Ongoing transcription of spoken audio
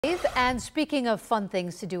And speaking of fun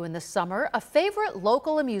things to do in the summer, a favorite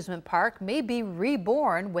local amusement park may be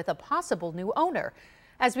reborn with a possible new owner.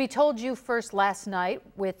 As we told you first last night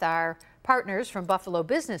with our partners from Buffalo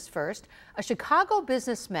Business First, a Chicago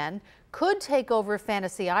businessman could take over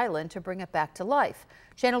Fantasy Island to bring it back to life.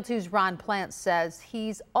 Channel 2's Ron Plante says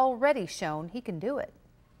he's already shown he can do it.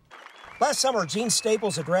 Last summer, Gene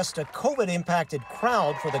Staples addressed a COVID-impacted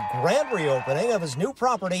crowd for the grand reopening of his new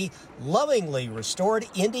property, lovingly restored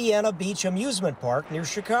Indiana Beach Amusement Park near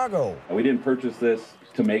Chicago. We didn't purchase this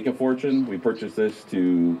to make a fortune. We purchased this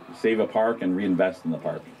to save a park and reinvest in the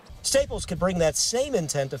park. Staples could bring that same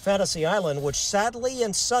intent to Fantasy Island, which sadly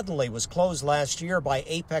and suddenly was closed last year by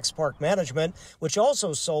Apex Park Management, which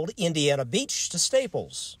also sold Indiana Beach to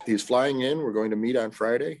Staples. He's flying in. We're going to meet on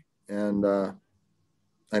Friday, and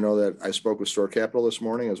I know that I spoke with Store Capital this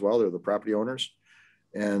morning as well. They're the property owners,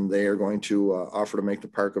 and they are going to offer to make the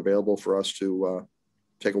park available for us to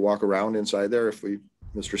take a walk around inside there if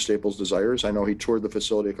Mr. Staples desires. I know he toured the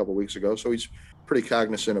facility a couple weeks ago, so he's pretty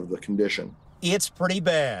cognizant of the condition. It's pretty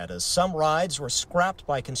bad, as some rides were scrapped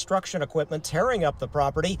by construction equipment tearing up the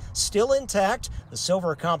property. Still intact, the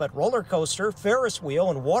Silver Comet roller coaster, Ferris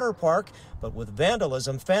wheel, and water park. But with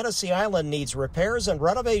vandalism, Fantasy Island needs repairs and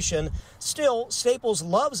renovation. Still, Staples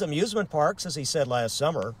loves amusement parks, as he said last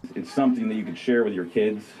summer. It's something that you could share with your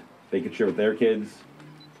kids. They could share with their kids.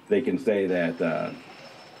 They can say that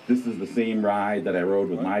this is the same ride that I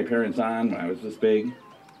rode with my parents on when I was this big.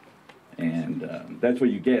 And that's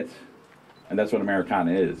what you get. And that's what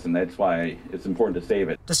Americana is, and that's why it's important to save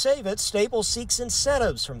it. To save it, Staples seeks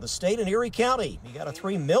incentives from the state and Erie County. He got a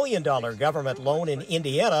 $3 million government loan in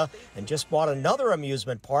Indiana and just bought another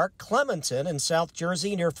amusement park, Clementon, in South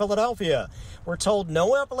Jersey near Philadelphia. We're told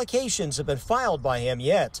no applications have been filed by him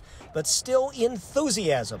yet, but still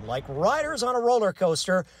enthusiasm, like riders on a roller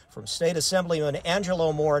coaster, from State Assemblyman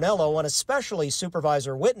Angelo Morinello and especially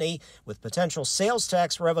Supervisor Whitney, with potential sales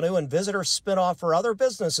tax revenue and visitor spinoff for other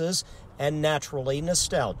businesses, and naturally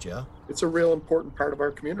nostalgia. It's a real important part of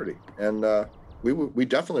our community, and we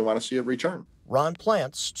definitely want to see it return. Ron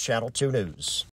Plante, Channel 2 News.